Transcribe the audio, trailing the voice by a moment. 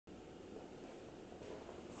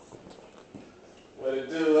What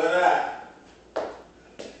it do? What that?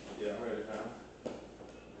 Yeah, I'm ready, fam.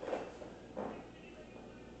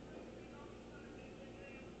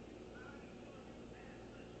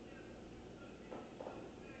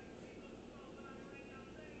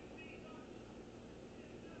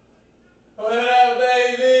 What up,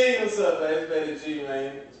 baby? What's up, man? It's Bettie G,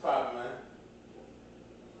 man. It's poppin', man.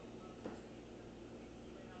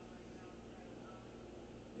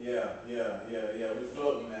 Yeah. We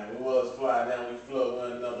floating now. We was fly, now we float. We're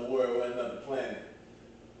in another world, we're in another planet.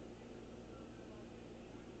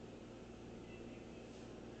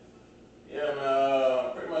 Yeah,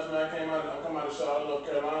 man. Pretty much, man. I'm coming out of Charlotte, North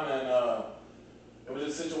Carolina, and it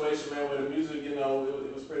was a situation, man, where the music,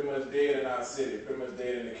 it was pretty much dead in our city, pretty much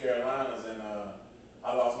dead in the Carolinas, and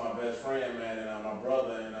I lost my best friend, man, and my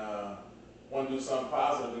brother, and want to do something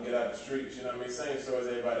positive and get out the streets. You know what I mean? Same stories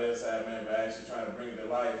everybody else had, man, but actually trying to bring it to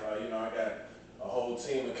life. I got a whole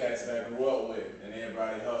team of cats that I grew up with, and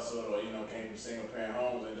everybody hustled or came from single parent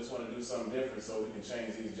homes and just want to do something different so we can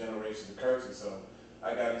change these generations of curses. So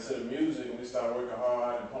I got into the music and we started working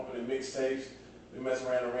hard and pumping the mixtapes. We messed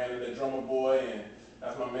around and ran into the drummer boy, and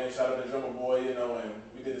that's my man. Shout out to drummer boy, and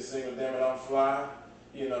we did a single, Damn It I'm Fly.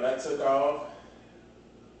 That took off.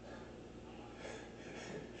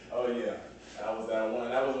 Oh yeah, that was that one.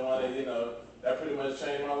 That was the one that that pretty much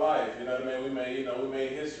changed my life. You know what I mean? We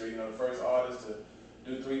made history. The first artist to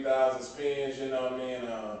do 3,000 spins. You know what I mean?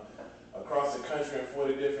 Across the country in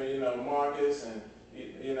 40 different markets, and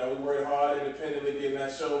we worked hard independently, getting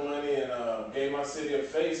that show money, and gave my city a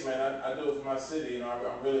face, man. I do it for my city.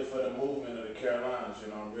 I'm really for the movement of the Carolinas.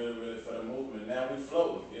 I'm really for the movement. Now we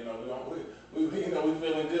floating. We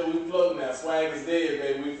feeling good. We floating now. Swag is dead,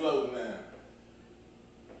 baby. We floating now.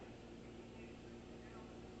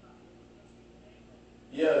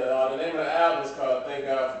 Yeah, the name of the album is called Thank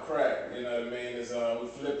God for Crack. You know what I mean? We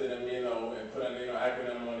flipped it and put an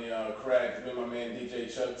acronym on the crack. It's been my man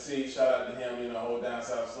DJ Chuck T. Shout out to him, whole down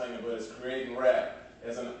south slinging, but it's creating rap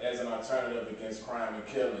as an alternative against crime and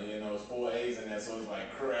killing. It's 4 A's in there, so it's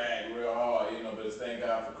like crack real hard, but it's Thank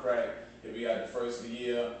God for Crack. If we got the first of the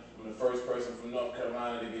year, I'm the first person from North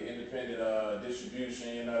Carolina to get independent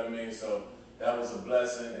distribution, you know what I mean? So that was a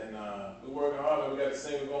blessing, and we working hard, man. We got the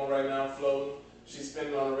single going right now, floating. She's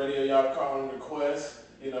spinning on the radio, y'all calling requests.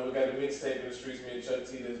 We got a mixtape in the streets, me and Chuck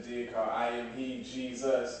T just did called I Am He,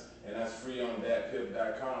 Jesus, and that's free on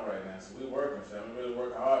thatpip.com right now. So we working, fam. We really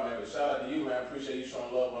working hard, man. But shout out to you, man. I appreciate you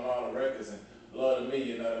showing love on all the records and love to me,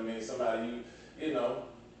 you know what I mean? Somebody yeah.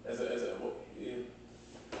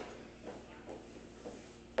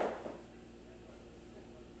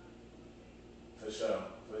 For sure,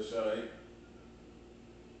 for sure.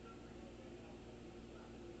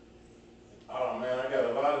 Oh man, I got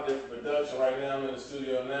a lot of different production right now. I'm in the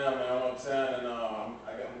studio now, man. I'm uptown, and I'm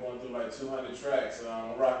going through like 200 tracks.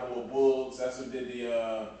 I'm rocking with Bulls. That's who did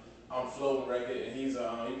the I'm Floating record, and he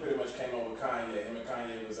pretty much came up with Kanye. Him and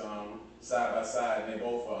Kanye was side by side, and they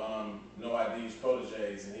both are No ID's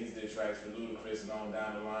proteges, and he's did tracks for Ludacris and on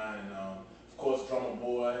down the line, and of course Drummer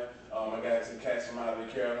Boy. I got some cats from out of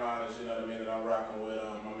the Carolinas, you know what I mean, that I'm rocking with.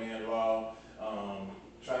 My man Law.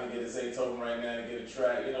 Trying to get a Zaytoven right now to get a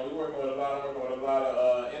track. We working with a lot. I'm working with a lot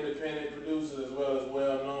of independent producers as well as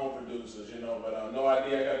well-known producers. But No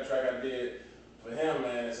Idea. I got a track I did for him,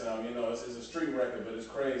 man. It's it's a street record, but it's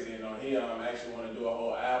crazy. He actually wanted to do a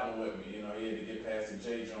whole album with me. He had to get past the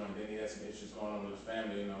J joint. Then he had some issues going on with his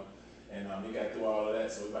family. And he got through all of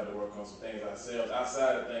that. So we about to work on some things ourselves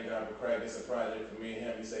outside of Thank God for Crack. It's a project for me and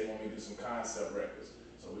him. He said he want me to do some concept records.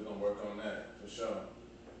 So we're gonna work on that for sure.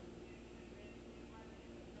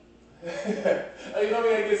 Oh, we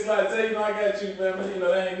gotta get somebody to tell I got you, family.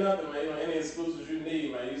 That ain't nothing, man. Any exclusives you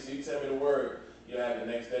need, man. You tell me the word, you have the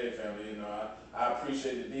next day, family. I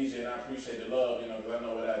appreciate the DJ and I appreciate the love, because I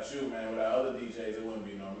know without you, man, without other DJs, it wouldn't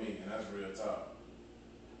be no me, and that's real talk.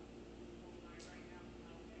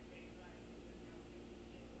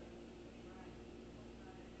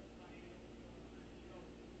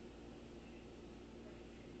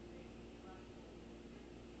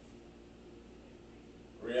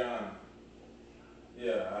 Rihanna.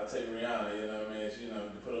 Yeah, I take Rihanna, you know what I mean? She, to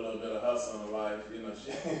put a little bit of hustle in life,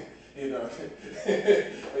 she,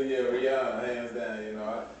 but yeah, Rihanna, hands down, if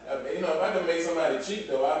I can make somebody cheat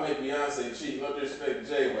though, I'll make Beyonce cheat. No disrespect to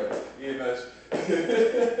Jay, but,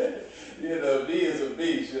 B is a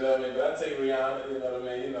beast, you know what I mean? But I take Rihanna, you know what I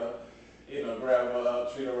mean? Grab her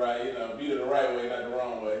up, treat her right, beat her the right way, not the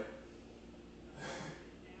wrong way.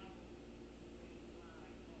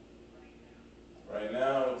 Right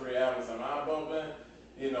now, the 3 albums I'm bumping,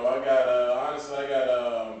 I got honestly, I got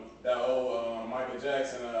that old Michael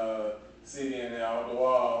Jackson CD in there on the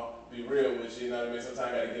wall. Be real with you, you know what I mean?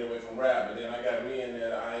 Sometimes I gotta get away from rap, but then I got me in there,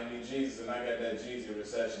 the I Am Jesus, and I got that Jeezy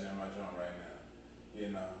recession in my joint right now.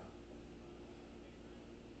 You know.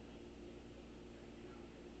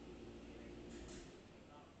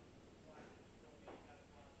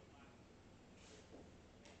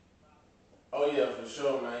 Oh yeah, for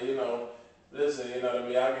sure, man. You know, listen, you know what I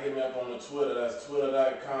mean? I can hit me up on the Twitter. That's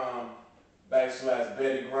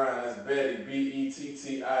twitter.com/Bettie Grind. That's Bettie,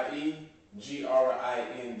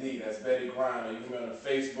 BettiGrind. That's Bettie Grind. Or you can hit me on the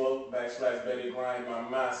Facebook /Bettie Grind. My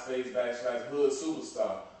MySpace /Hood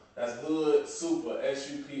Superstar. That's Hood Super,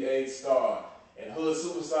 SUPA star. And Hood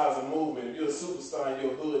Superstar is a movement. If you're a superstar in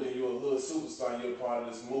your hood, then you're a hood superstar and you're a part of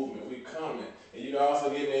this movement. We coming. And you can also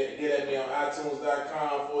get at me on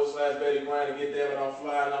iTunes.com/Bettie Grind and get there when I'm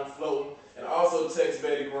flying, I'm floating. And also text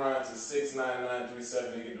Bettie Grind to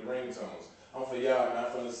 69937 to get the ringtones. I'm for y'all, man.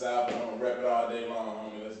 I'm from the South, and I'm going to rep it all day long,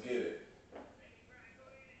 homie. Let's get it.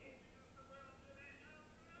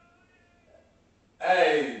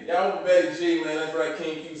 Hey, y'all with Bettie G, man. That's right,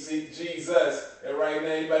 King QC, Jesus. And right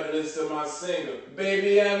now, you about to listen to my single.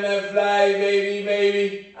 Baby, I'm that fly,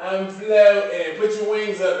 baby. I'm floating. Put your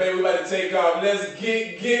wings up, baby. We about to take off. Let's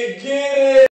get it.